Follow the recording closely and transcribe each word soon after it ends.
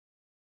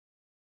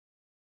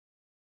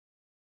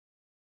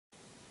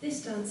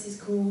This dance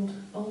is called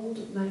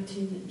Old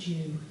Mountain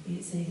Dew.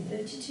 It's a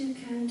 32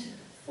 count,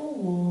 full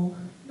wall,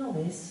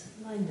 novice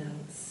line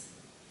dance.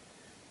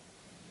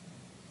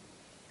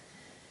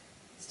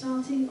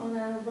 Starting on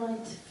our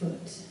right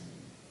foot,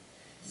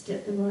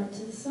 step the right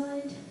to the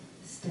side,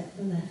 step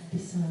the left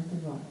beside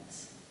the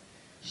right.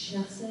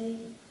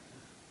 Chassé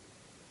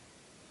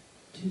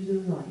to the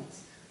right.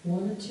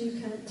 1 or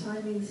 2 count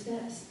timing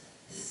steps,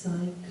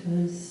 side,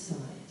 close, side.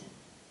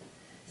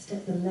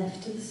 Step the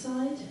left to the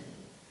side,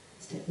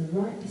 step the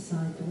right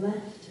beside the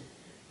left,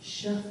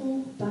 shuffle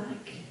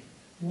back,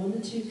 1 or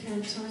 2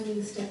 count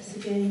timing steps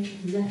again,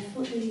 left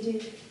foot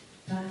leading,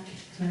 back,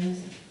 close,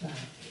 back.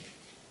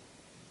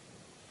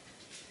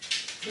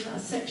 So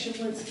that section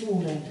once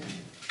more then.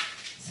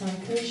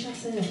 Side close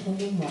chassé up on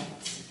the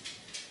right.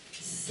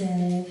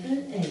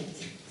 7, 8,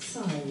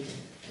 side,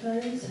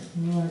 close,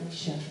 right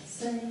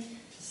chassé,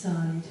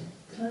 side,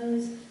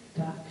 close,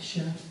 back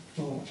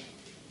shuffle.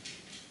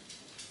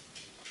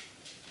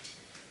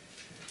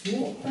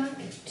 Walk back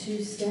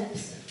 2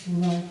 steps,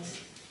 right,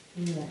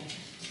 left.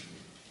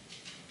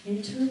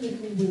 Into a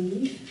little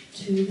weave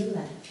to the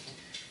left.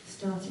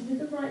 Starting with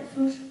the right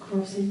foot,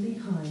 crossing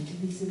behind.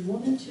 These are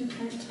 1 or 2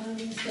 count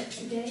timing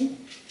steps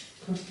again.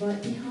 Cross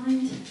right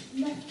behind,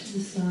 left to the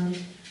side,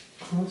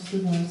 cross the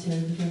right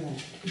over the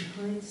left.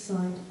 Behind,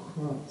 side,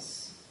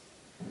 cross.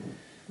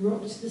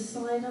 Rock to the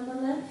side on the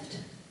left,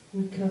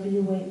 recover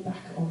your weight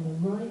back on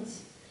the right,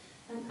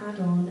 and add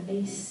on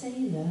a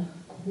sailor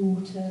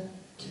quarter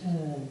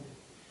turn.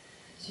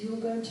 So you're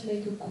going to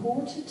make a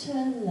quarter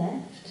turn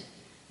left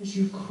as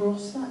you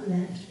cross that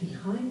left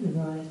behind the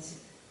right,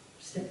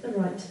 step the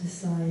right to the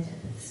side,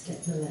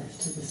 step the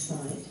left to the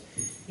side.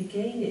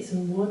 Again, it's a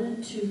 1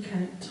 and 2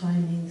 count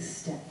timing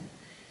step.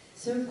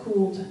 So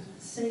called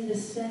sailor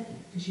step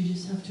because you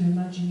just have to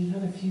imagine you've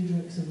had a few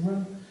drinks of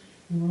rum,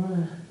 you're on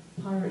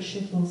a pirate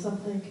ship or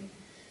something,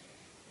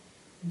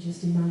 and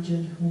just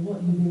imagine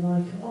what you'll be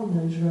like on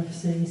those rough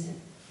seas.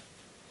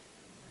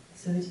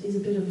 So it is a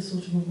bit of a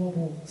sort of a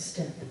wobble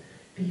step.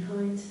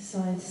 Behind,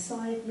 side,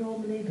 side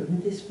normally, but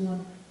with this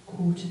one,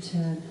 quarter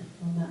turn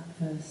on that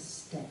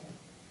first step.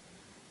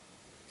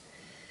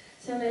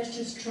 So let's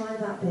just try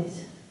that bit.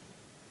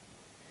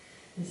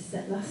 This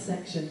last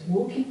section.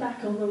 Walking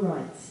back on the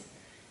right.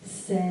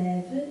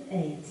 7,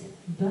 8,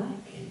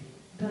 back,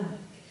 back,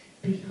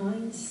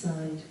 behind,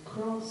 side,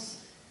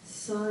 cross,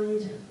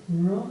 side,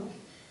 rock,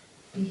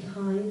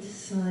 behind,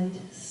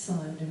 side,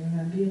 side. And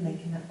remember, you're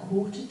making that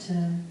quarter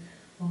turn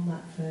on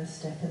that first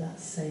step of that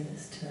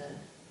sailor's turn.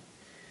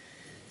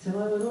 So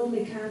I will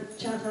normally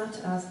chant that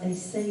as a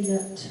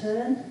sailor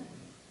turn,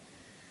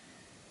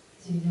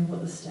 so you know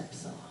what the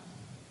steps are.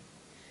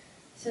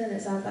 So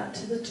let's add that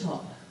to the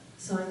top.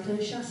 Side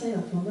close chassé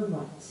up on the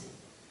right.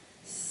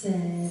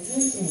 7, 8,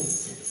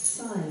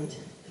 side,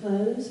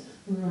 close,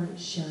 right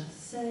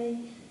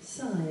chassé,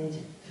 side,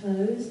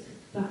 close,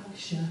 back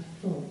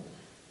shuffle,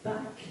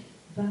 back,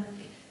 back,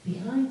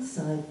 behind,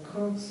 side,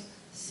 cross,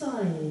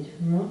 side,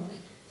 rock,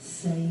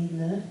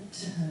 sailor,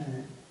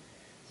 turn.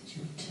 So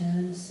you'll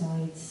turn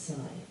side,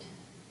 side.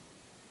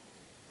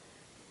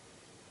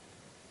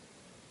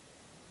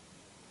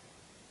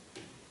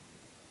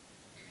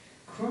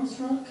 Cross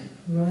rock,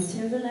 right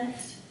over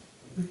left,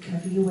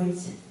 recover your weight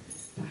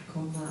back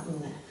on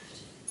that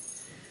left.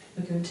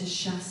 We're going to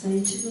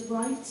chassé to the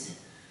right,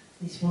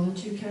 this 1 or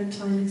 2 count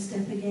timing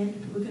step again,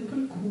 but we're going to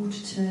put a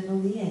quarter turn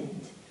on the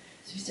end.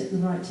 So we step the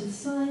right to the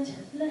side,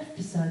 left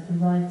beside the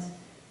right,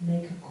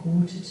 make a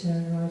quarter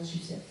turn right,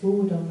 you step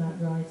forward on that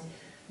right.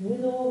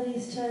 With all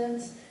these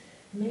turns,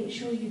 make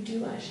sure you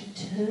do actually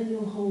turn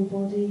your whole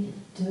body,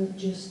 don't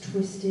just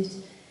twist it,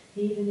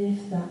 even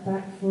if that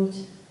back foot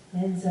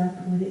ends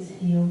up with its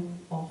heel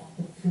off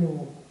the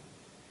floor.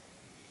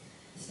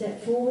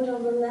 Step forward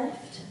on the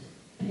left,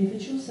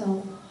 pivot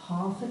yourself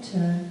half a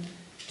turn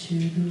to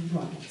the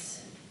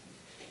right.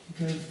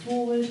 Go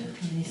forward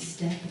on a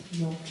step,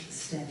 lock,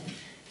 step.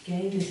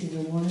 Again, this is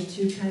a 1 or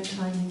 2 count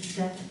timing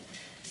step.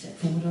 Step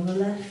forward on the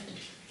left,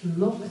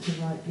 lock the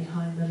right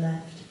behind the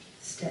left,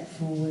 step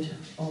forward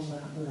on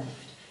that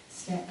left.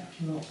 Step,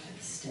 lock,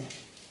 step.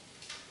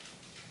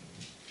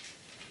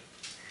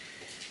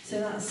 So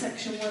that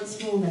section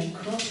once more then.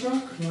 Cross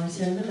rock,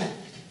 right over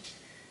left.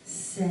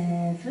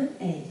 7,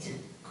 8,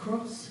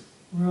 cross,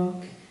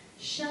 rock,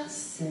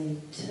 chassé,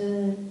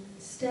 turn,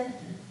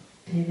 step,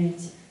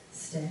 pivot,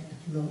 step,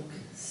 lock,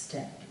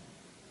 step.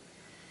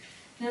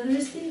 Now there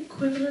is the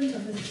equivalent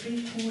of a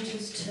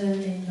 3/4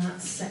 turn in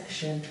that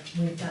section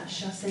with that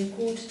chassé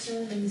quarter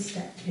turn and the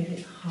step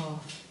pivot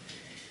half.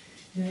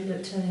 You end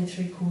up turning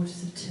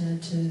 3/4 of a turn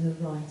to the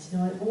right.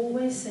 Now I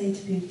always say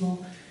to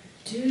people,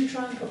 do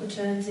try and put the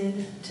turns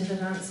in to the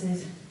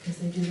dances because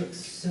they do look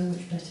so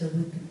much better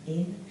with them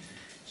in,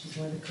 which is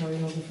why the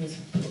choreographers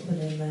put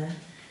them in there.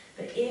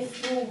 But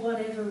if for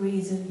whatever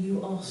reason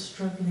you are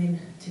struggling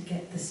to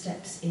get the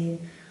steps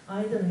in,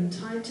 either in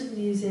time to the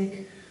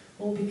music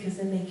or because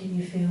they're making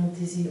you feel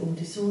dizzy or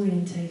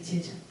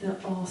disorientated, there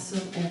are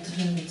some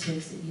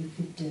alternatives that you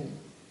could do.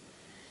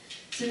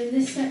 So in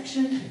this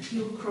section,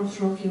 you'll cross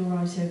rock your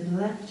right over the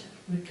left,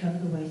 recover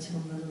the weight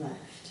on the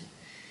left.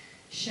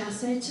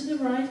 Chassé to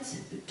the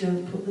right, but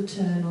don't put the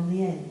turn on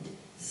the end.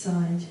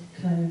 Side,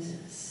 close,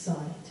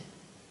 side.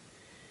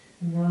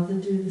 And rather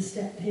than do the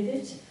step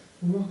pivot,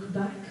 rock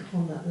back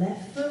on that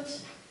left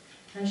foot.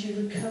 As you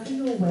recover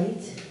your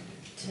weight,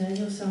 turn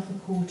yourself a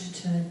quarter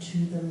turn to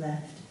the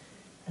left,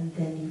 and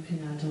then you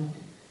can add on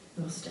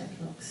your step,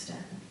 lock,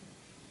 step.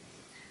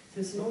 So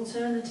it's an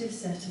alternative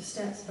set of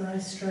steps, but I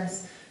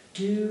stress,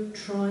 do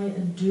try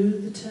and do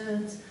the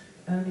turns,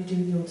 only do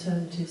the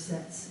alternative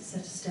set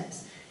of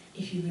steps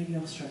if you really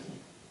are struggling.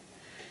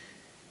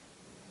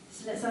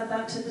 So let's add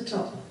that to the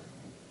top.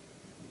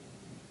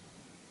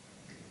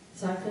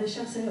 Cyclo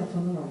chassé off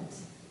on the right.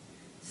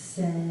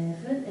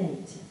 7,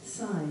 8,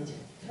 side,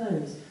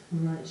 close,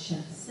 right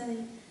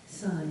chassé,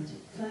 side,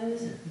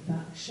 close,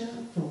 back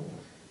shuffle,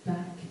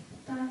 back,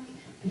 back,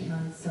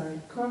 behind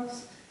side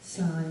cross,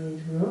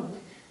 side rock,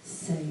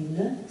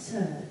 sailor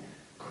turn,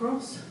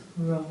 cross,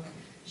 rock,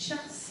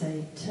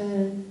 chassé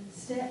turn,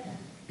 step,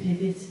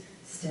 pivot,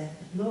 step,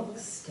 lock,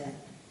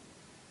 step.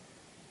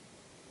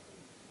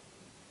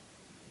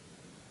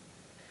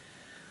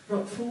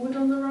 Rock forward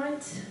on the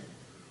right,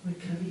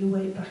 recover your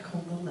weight back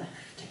on the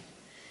left.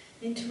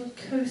 Into a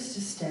coaster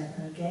step.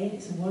 Again,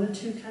 it's a 1 or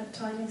 2 count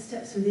timing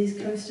steps with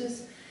these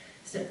coasters.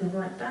 Step the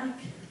right back,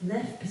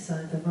 left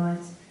beside the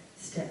right,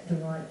 step the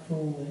right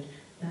forward.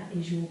 That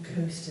is your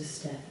coaster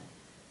step.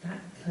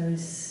 Back,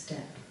 close,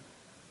 step.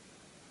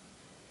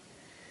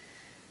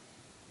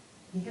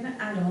 You're going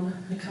to add on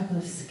a couple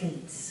of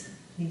skates.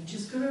 You've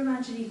just got to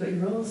imagine you've got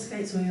your roller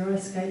skates or your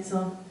ice skates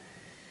on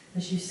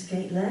as you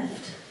skate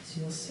left. So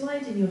you're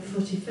sliding your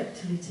foot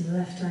effectively to the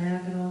left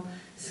diagonal,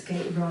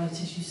 skate right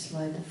as you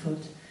slide the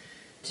foot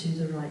to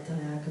the right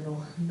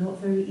diagonal. Not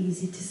very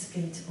easy to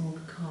skate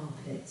on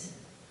carpet.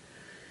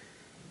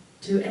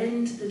 To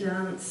end the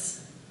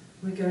dance,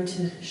 we're going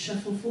to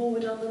shuffle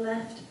forward on the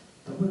left,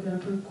 but we're going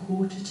to put a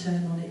quarter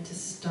turn on it to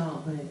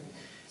start with.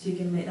 So you're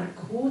going to make that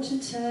quarter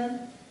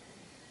turn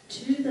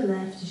to the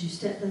left as you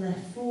step the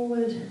left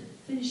forward,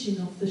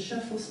 finishing off the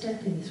shuffle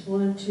step in this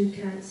 1 and 2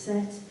 count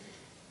set,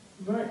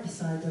 right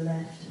beside the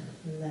left,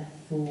 left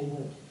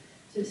forward.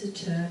 So it's a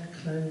turn,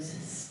 close,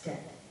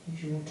 step,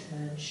 is your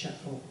turn,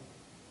 shuffle.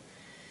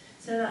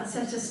 So that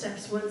set of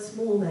steps once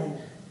more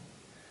then.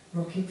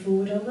 Rocking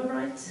forward on the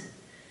right,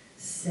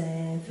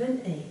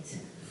 7, 8,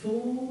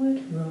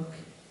 forward, rock,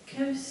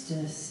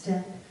 coaster,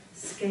 step,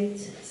 skate,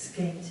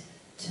 skate,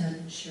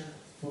 turn,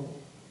 shuffle.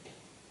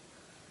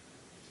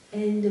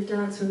 End of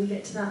dance when we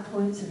get to that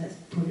point, so let's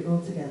put it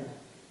all together.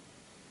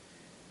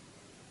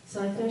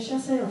 Cyclo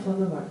chassé off on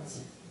the right.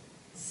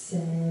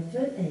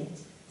 7, 8,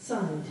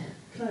 side,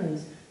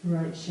 close,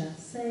 right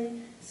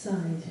chassé,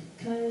 side,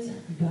 close,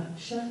 back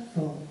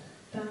shuffle,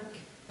 back,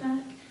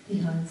 back,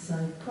 behind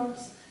side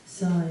cross,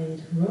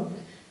 side rock,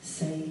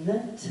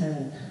 sailor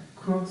turn,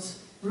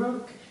 cross,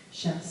 rock,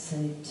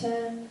 chassé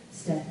turn,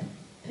 step,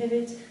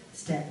 pivot,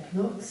 step,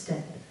 lock,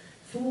 step,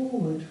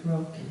 forward,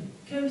 rock,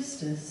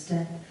 coaster,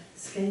 step,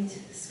 skate,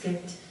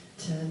 skate,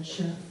 turn,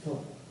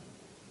 shuffle.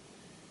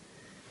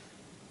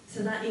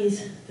 So that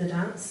is the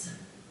dance,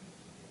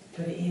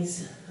 but it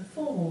is a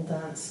formal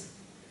dance.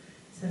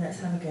 So let's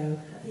have a go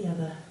at the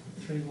other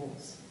 3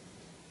 walls.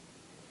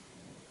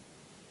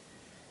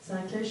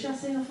 Cyclo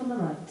chassé off on the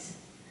right.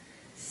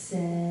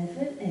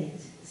 7, 8,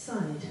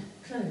 side,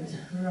 close,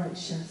 right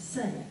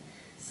chassé,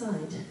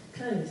 side,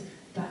 close,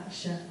 back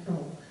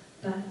shuffle,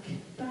 back,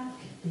 back,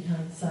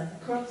 behind side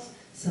cross,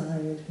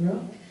 side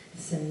rock,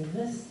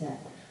 sailor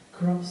step,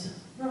 cross,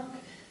 rock,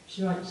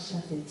 right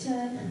chassé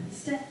turn,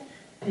 step,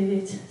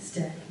 pivot,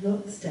 step,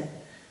 lock, step,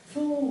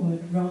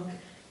 forward, rock,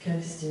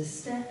 coaster,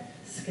 step,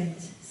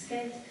 skate,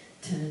 skate,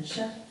 turn,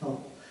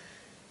 shuffle.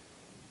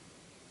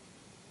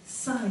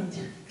 Side,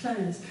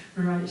 close,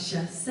 right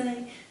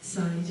chassé,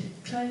 side,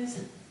 close,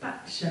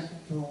 back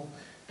shuffle,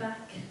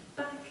 back,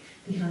 back,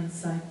 behind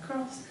side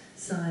cross,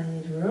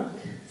 side rock,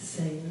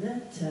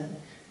 sailor turn,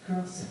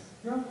 cross,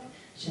 rock,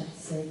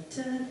 chassé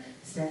turn,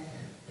 step,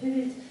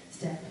 pivot,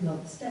 step,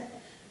 lock,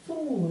 step,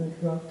 forward,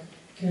 rock,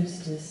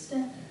 coaster,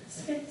 step,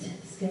 skate,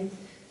 skate,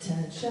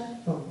 turn,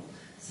 shuffle,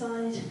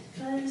 side,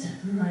 close,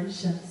 right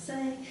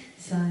chassé,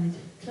 side,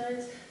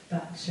 close,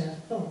 back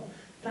shuffle,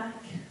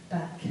 back,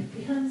 back,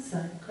 behind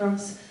side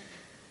cross,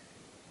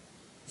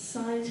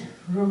 side,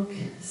 rock,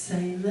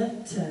 sailor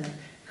turn,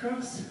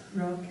 cross,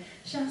 rock,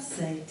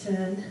 chassé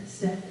turn,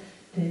 step,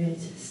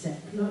 pivot, step,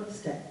 lock,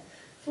 step,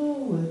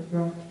 forward,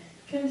 rock,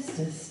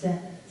 coaster,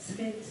 step,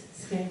 skate,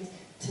 skate,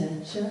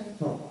 turn,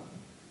 shuffle.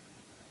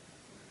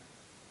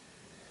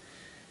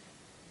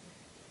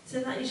 So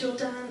that is your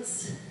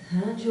dance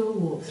and your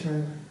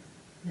walkthrough.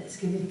 Let's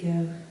give it a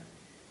go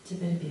to a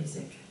bit of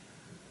music.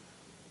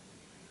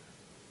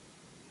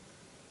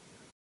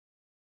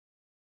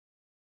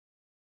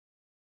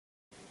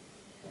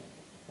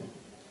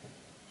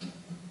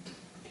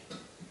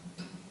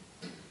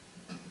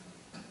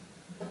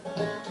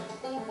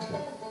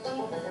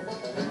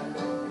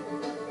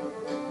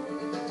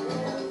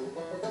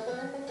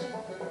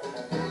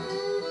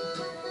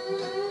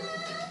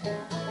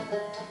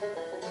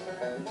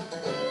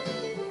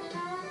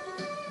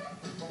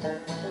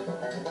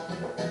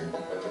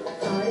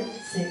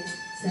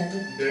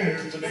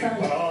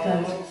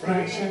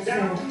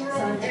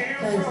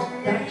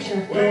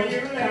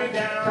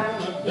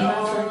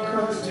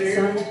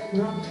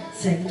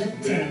 Take the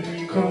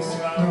turn, cross,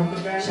 roll,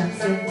 chasse,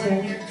 turn,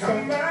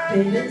 step,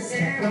 pivot,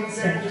 step on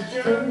step,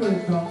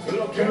 forward rock,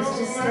 coast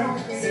to step,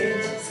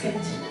 skate,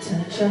 skate,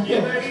 turn,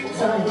 shuffle,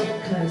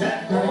 side, close,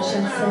 right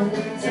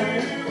chasse,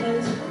 side,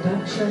 close,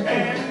 back shuffle,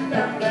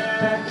 back,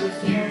 back,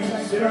 hands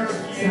like cross,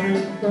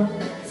 side, rock,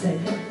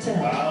 take the turn,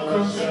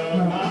 cross,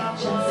 roll,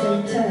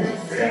 chasse, turn,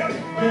 step,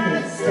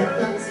 pivot,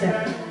 step on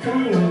step,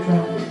 forward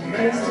rock,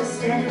 coast to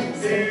step,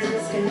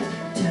 skate, skate,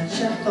 turn,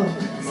 shuffle,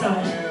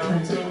 side,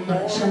 close,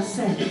 right chasse,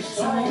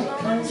 side,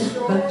 close,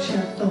 back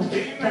shuffle,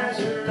 back,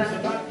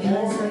 back,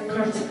 hands like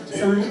cross,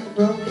 side,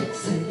 rock,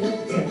 single,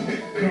 turn,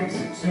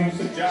 cross,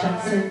 roll,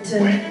 chasse,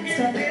 turn,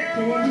 step,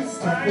 pivot,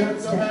 step, one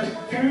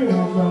step,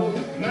 forward roll,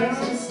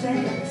 coast to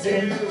step,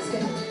 skate,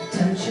 skate,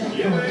 turn,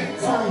 shuffle,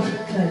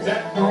 side, close,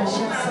 right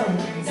chasse,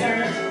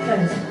 side,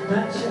 close,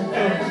 back shuffle,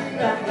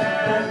 back,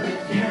 back,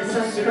 hands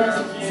like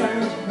cross,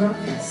 side,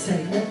 rock,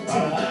 single,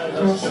 turn,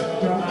 cross,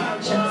 roll,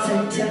 chasse,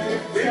 turn,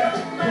 step,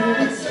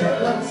 pivot,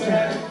 step, one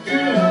step,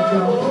 forward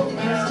roll,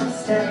 coast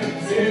to step,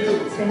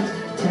 skate,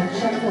 skate, turn,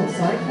 shuffle,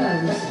 side,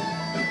 close,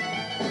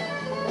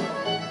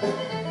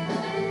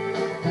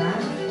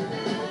 back,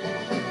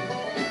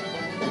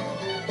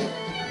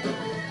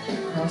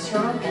 cross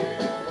rock,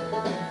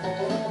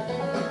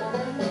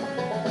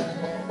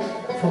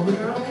 forward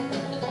rock,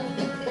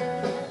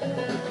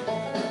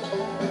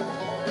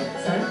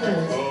 side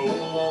close,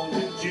 Oh, on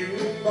the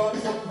June bought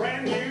some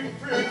brand new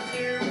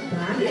perfume.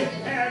 back, It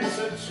had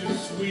such a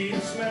sweet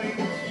smelling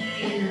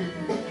hue.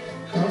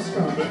 cross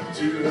rock, But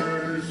to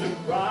her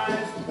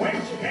surprise, when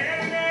she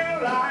had it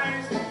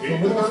analyzed, it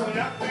forward was rock,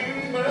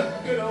 nothing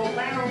but good old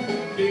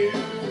Mountain Dew.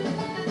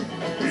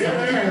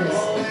 side close,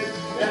 Call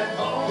it that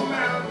old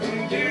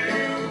Mountain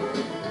Dew.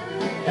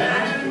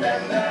 And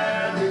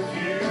that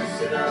refused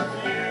to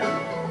love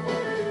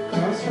you.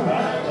 cross rock,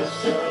 I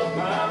must shove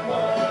my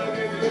mug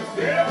if you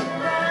fill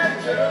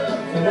my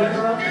jug. forward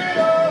rock, Good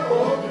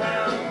old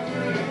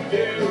Mountain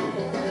Dew.